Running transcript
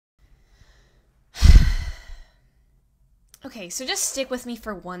Okay, so just stick with me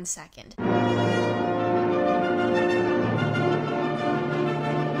for 1 second.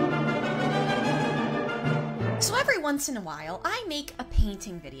 So every once in a while, I make a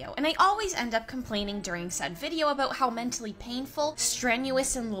painting video, and I always end up complaining during said video about how mentally painful,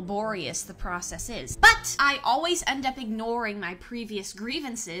 strenuous, and laborious the process is. But I always end up ignoring my previous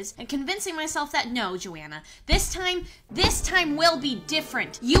grievances and convincing myself that no, Joanna, this time will be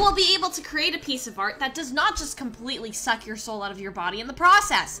different. You will be able to create a piece of art that does not just completely suck your soul out of your body in the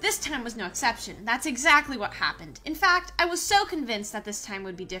process. This time was no exception. That's exactly what happened. In fact, I was so convinced that this time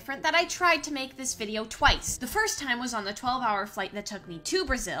would be different that I tried to make this video twice. The first time was on the 12-hour flight that took me to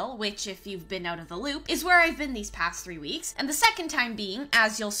Brazil, which, if you've been out of the loop, is where I've been these past 3 weeks, and the second time being,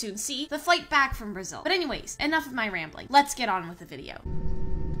 as you'll soon see, the flight back from Brazil. But anyways, enough of my rambling. Let's get on with the video.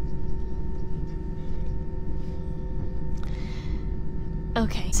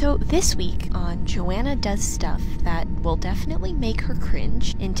 Okay, so this week on Joanna Does Stuff That Will Definitely Make Her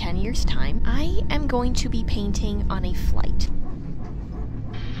Cringe in 10 years' time, I am going to be painting on a flight.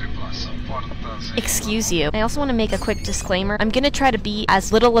 Excuse you. I also want to make a quick disclaimer. I'm gonna try to be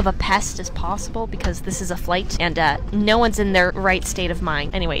as little of a pest as possible because this is a flight and no one's in their right state of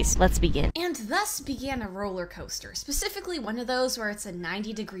mind. Anyways, let's begin. And thus began a roller coaster, specifically one of those where it's a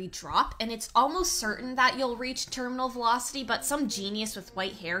 90-degree drop and it's almost certain that you'll reach terminal velocity, but some genius with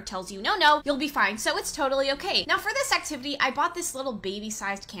white hair tells you, no, you'll be fine, so it's totally okay. Now for this activity, I bought this little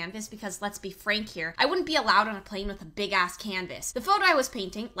baby-sized canvas because, let's be frank here, I wouldn't be allowed on a plane with a big-ass canvas. The photo I was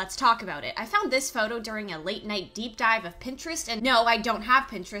painting, let's talk about it. I found this photo during a late-night deep dive of Pinterest, and no, I don't have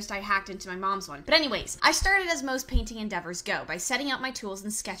Pinterest, I hacked into my mom's one. But anyways, I started as most painting endeavors go, by setting out my tools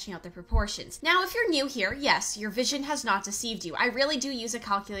and sketching out the proportions. Now, if you're new here, yes, your vision has not deceived you. I really do use a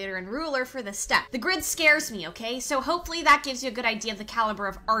calculator and ruler for this step. The grid scares me, okay? So hopefully that gives you a good idea of the caliber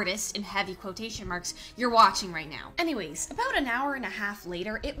of artist, in heavy quotation marks, you're watching right now. Anyways, about an hour and a half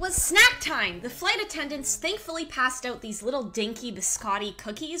later, it was snack time! The flight attendants thankfully passed out these little dinky biscotti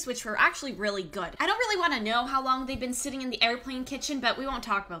cookies, which were actually really good. I don't really want to know how long they've been sitting in the airplane kitchen, but we won't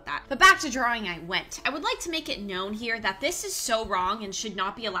talk about that. But back to drawing I went. I would like to make it known here that this is so wrong and should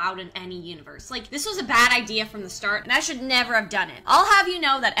not be allowed in any universe. Like, this was a bad idea from the start, and I should never have done it. I'll have you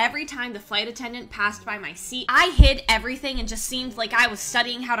know that every time the flight attendant passed by my seat, I hid everything and just seemed like I was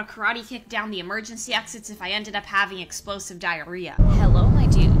studying how to karate kick down the emergency exits if I ended up having explosive diarrhea. Hello, my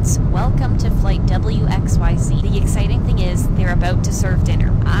dudes. Welcome to flight WXYZ. The exciting thing is, they're about to serve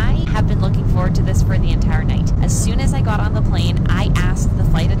dinner. I have been looking forward to this for the entire night. As soon as I got on the plane, I asked the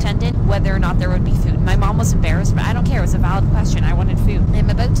flight attendant whether or not there would be food. My mom was embarrassed, but I don't care. It was a valid question. I wanted food. I'm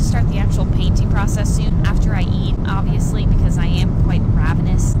about to start the actual painting process soon after I eat, obviously, because I am quite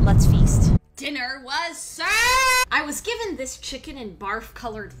ravenous. Let's feast. Dinner was served! I was given this chicken and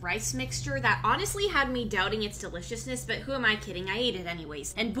barf-colored rice mixture that honestly had me doubting its deliciousness, but who am I kidding? I ate it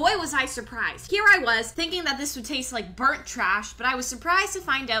anyways. And boy was I surprised. Here I was, thinking that this would taste like burnt trash, but I was surprised to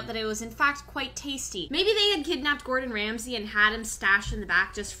find out that it was in fact quite tasty. Maybe they had kidnapped Gordon Ramsay and had him stashed in the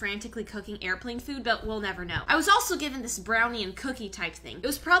back just frantically cooking airplane food, but we'll never know. I was also given this brownie and cookie type thing. It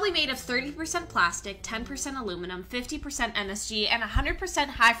was probably made of 30% plastic, 10% aluminum, 50% MSG, and 100%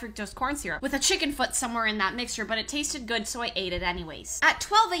 high fructose corn syrup, with a chicken foot somewhere in that mixture, but it tasted good, so I ate it anyways. At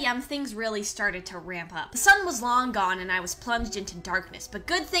 12 a.m., things really started to ramp up. The sun was long gone and I was plunged into darkness, but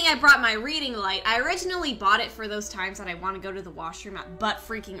good thing I brought my reading light. I originally bought it for those times that I want to go to the washroom at butt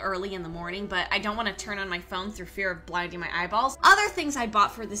freaking early in the morning, but I don't want to turn on my phone through fear of blinding my eyeballs. Other things I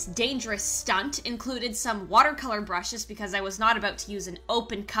bought for this dangerous stunt included some watercolor brushes because I was not about to use an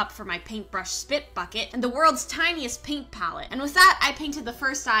open cup for my paintbrush spit bucket, and the world's tiniest paint palette. And with that, I painted the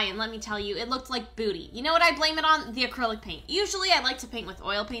first eye, and let me tell you, it looked like booty. You know what I blame it on? The acrylic paint. Usually I like to paint with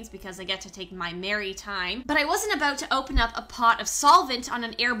oil paints because I get to take my merry time, but I wasn't about to open up a pot of solvent on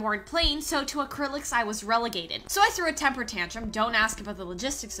an airborne plane, so to acrylics I was relegated. So I threw a temper tantrum, don't ask about the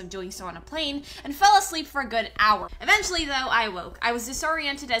logistics of doing so on a plane, and fell asleep for a good hour. Eventually though, I woke. I was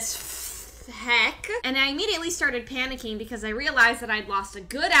disoriented as heck, and I immediately started panicking because I realized that I'd lost a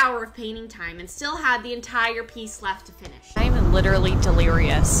good hour of painting time and still had the entire piece left to finish. I'm literally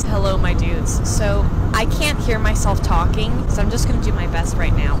delirious. Hello, my dudes. So, I can't hear myself talking, so I'm just gonna do my best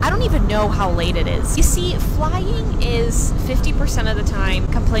right now. I don't even know how late it is. You see, flying is 50% of the time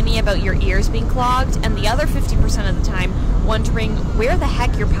complaining about your ears being clogged, and the other 50% of the time wondering where the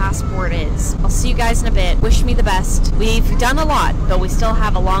heck your passport is. I'll see you guys in a bit. Wish me the best. We've done a lot, but we still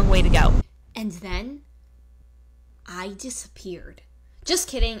have a long way to go. And then, I disappeared. Just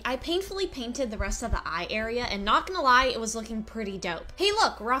kidding, I painfully painted the rest of the eye area, and not gonna lie, it was looking pretty dope. Hey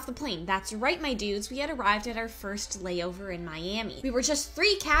look, we're off the plane. That's right, my dudes, we had arrived at our first layover in Miami. We were just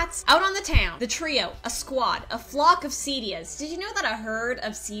 3 cats out on the town. The trio, a squad, a flock of Cedias. Did you know that a herd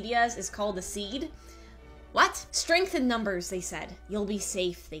of Cedias is called a seed? What? Strength in numbers, they said. You'll be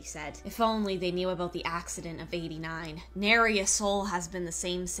safe, they said. If only they knew about the accident of '89. Nary a soul has been the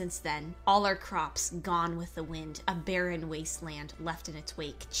same since then. All our crops gone with the wind. A barren wasteland left in its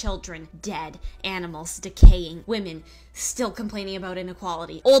wake. Children dead. Animals decaying. Women still complaining about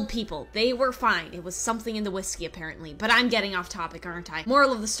inequality. Old people, they were fine. It was something in the whiskey apparently. But I'm getting off topic, aren't I?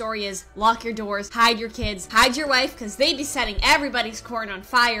 Moral of the story is, lock your doors, hide your kids, hide your wife, because they'd be setting everybody's corn on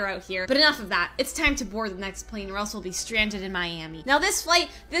fire out here. But enough of that. It's time to board the next plane or else we'll be stranded in Miami. Now this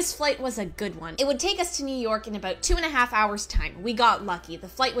flight was a good one. It would take us to New York in about 2.5 hours time. We got lucky. The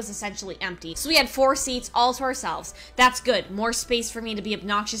flight was essentially empty, so we had 4 seats all to ourselves. That's good. More space for me to be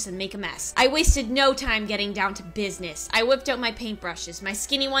obnoxious and make a mess. I wasted no time getting down to business. I whipped out my paintbrushes, my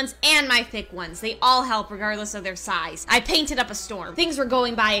skinny ones and my thick ones. They all help regardless of their size. I painted up a storm. Things were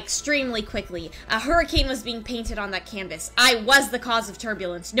going by extremely quickly. A hurricane was being painted on that canvas. I was the cause of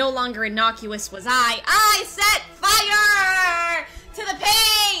turbulence. No longer innocuous was I set fire to the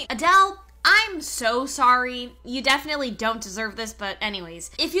paint! Adele, I'm so sorry. You definitely don't deserve this, but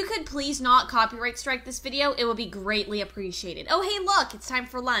anyways. If you could please not copyright strike this video, it would be greatly appreciated. Oh, hey, look, it's time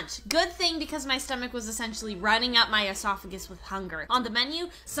for lunch. Good thing because my stomach was essentially running up my esophagus with hunger. On the menu,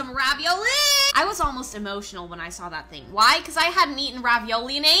 some ravioli! I was almost emotional when I saw that thing. Why? Because I hadn't eaten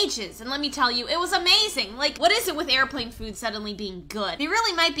ravioli in ages, and let me tell you, it was amazing. Like, what is it with airplane food suddenly being good? They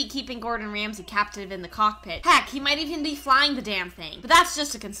really might be keeping Gordon Ramsay captive in the cockpit. Heck, he might even be flying the damn thing. But that's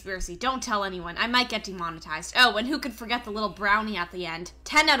just a conspiracy. Don't tell anyone. I might get demonetized. Oh, and who could forget the little brownie at the end?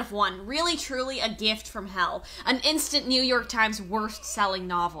 10 out of 1. Really, truly a gift from hell. An instant New York Times worst-selling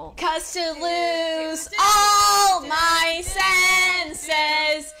novel. 'Cause to lose all my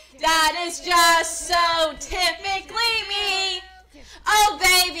senses, that is just so typically me. Oh,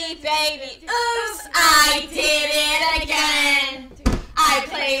 baby, baby, oops, I did it again. I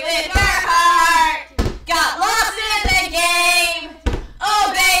played with her heart, got lost in the game.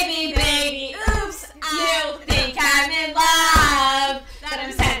 Oh, baby, baby, oops, you think I'm in love, that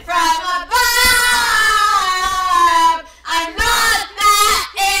I'm sent from above. I'm not that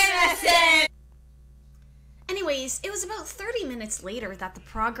innocent. Anyways, it was about 30 minutes later that the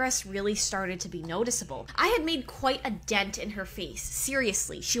progress really started to be noticeable. I had made quite a dent in her face.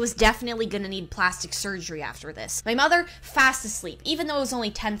 Seriously, she was definitely gonna need plastic surgery after this. My mother, fast asleep, even though it was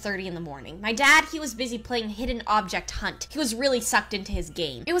only 10:30 in the morning. My dad, he was busy playing hidden object hunt. He was really sucked into his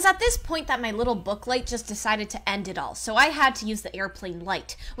game. It was at this point that my little book light just decided to end it all, so I had to use the airplane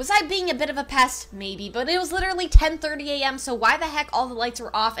light. Was I being a bit of a pest? Maybe, but it was literally 10:30 a.m., so why the heck all the lights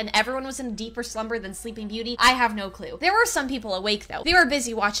were off and everyone was in a deeper slumber than Sleeping Beauty? I have no clue. There were some people awake though. They were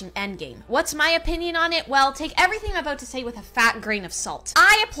busy watching Endgame. What's my opinion on it? Well, take everything I'm about to say with a fat grain of salt.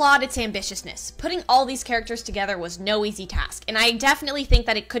 I applaud its ambitiousness. Putting all these characters together was no easy task, and I definitely think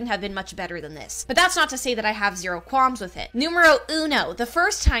that it couldn't have been much better than this. But that's not to say that I have zero qualms with it. Numero uno. The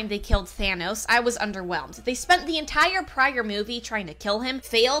first time they killed Thanos, I was underwhelmed. They spent the entire prior movie trying to kill him,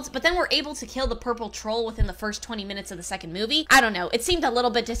 failed, but then were able to kill the purple troll within the first 20 minutes of the second movie. I don't know. It seemed a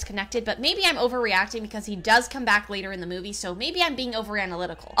little bit disconnected, but maybe I'm overreacting because he does come back later in the movie, so maybe I'm being over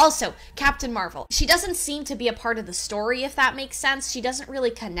analytical. Also, Captain Marvel. She doesn't seem to be a part of the story, if that makes sense. She doesn't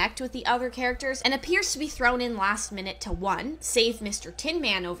really connect with the other characters and appears to be thrown in last minute to 1, save Mr. Tin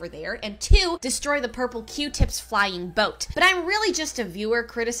Man over there, and 2, destroy the purple Q-Tips flying boat. But I'm really just a viewer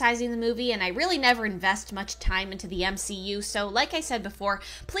criticizing the movie, and I really never invest much time into the MCU, so like I said before,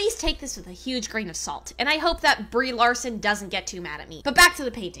 please take this with a huge grain of salt, and I hope that Brie Larson doesn't get too mad at me. But back to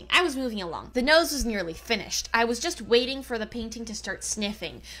the painting. I was moving along. The nose was nearly finished. I was just waiting for the painting to start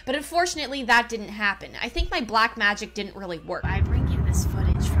sniffing, but unfortunately that didn't happen. I think my black magic didn't really work. I bring you this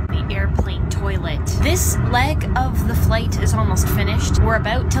footage from the airplane toilet. This leg of the flight is almost finished. We're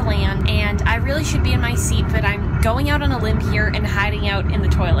about to land, and I really should be in my seat, but I'm going out on a limb here and hiding out in the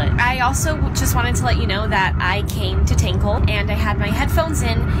toilet. I also just wanted to let you know that I came to Tinkle, and I had my headphones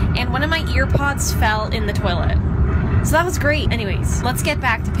in, and one of my ear pods fell in the toilet. So that was great. Anyways, let's get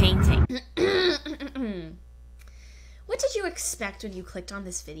back to painting. What did you expect when you clicked on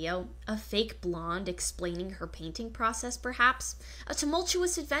this video? A fake blonde explaining her painting process, perhaps? A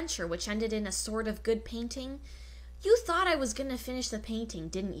tumultuous adventure which ended in a sort of good painting? You thought I was gonna finish the painting,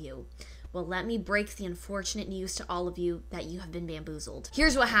 didn't you? Well, let me break the unfortunate news to all of you that you have been bamboozled.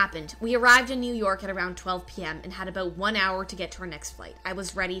 Here's what happened. We arrived in New York at around 12 p.m. and had about 1 hour to get to our next flight. I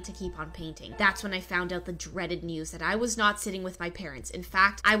was ready to keep on painting. That's when I found out the dreaded news that I was not sitting with my parents. In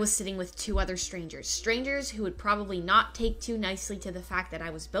fact, I was sitting with 2 other strangers. Strangers who would probably not take too nicely to the fact that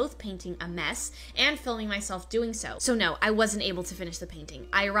I was both painting a mess and filming myself doing so. So no, I wasn't able to finish the painting.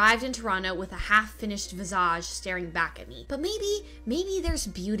 I arrived in Toronto with a half-finished visage staring back at me. But maybe there's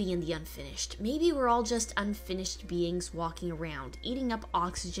beauty in the unfinished. Maybe we're all just unfinished beings walking around, eating up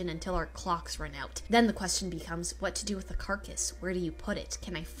oxygen until our clocks run out. Then the question becomes what to do with the carcass. Where do you put it?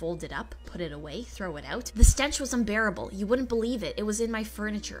 Can I fold it up, put it away, throw it out? The stench was unbearable. You wouldn't believe it. It was in my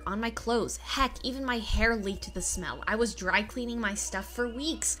furniture, on my clothes. Heck, even my hair leaked to the smell. I was dry cleaning my stuff for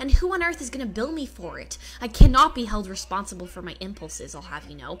weeks. And who on earth is gonna bill me for it? I cannot be held responsible for my impulses, I'll have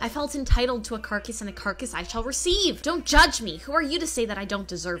you know. I felt entitled to a carcass, and a carcass I shall receive. Don't judge me. Who are you to say that I don't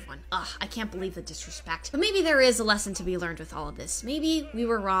deserve one? Ugh, I can't believe the disrespect. But maybe there is a lesson to be learned with all of this. Maybe we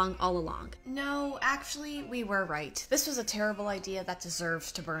were wrong all along. No, actually, we were right. This was a terrible idea that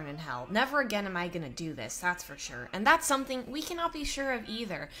deserves to burn in hell. Never again am I gonna do this, that's for sure. And that's something we cannot be sure of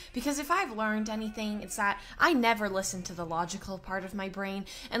either. Because if I've learned anything, it's that I never listen to the logical part of my brain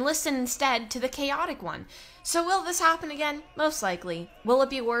and listen instead to the chaotic one. So will this happen again? Most likely. Will it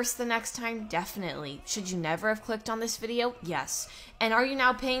be worse the next time? Definitely. Should you never have clicked on this video? Yes. And are you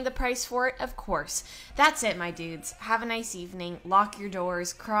now paying the price for it? Of course. That's it, my dudes. Have a nice evening. Lock your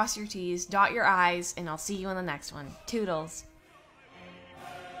doors, cross your T's, dot your I's, and I'll see you in the next one. Toodles.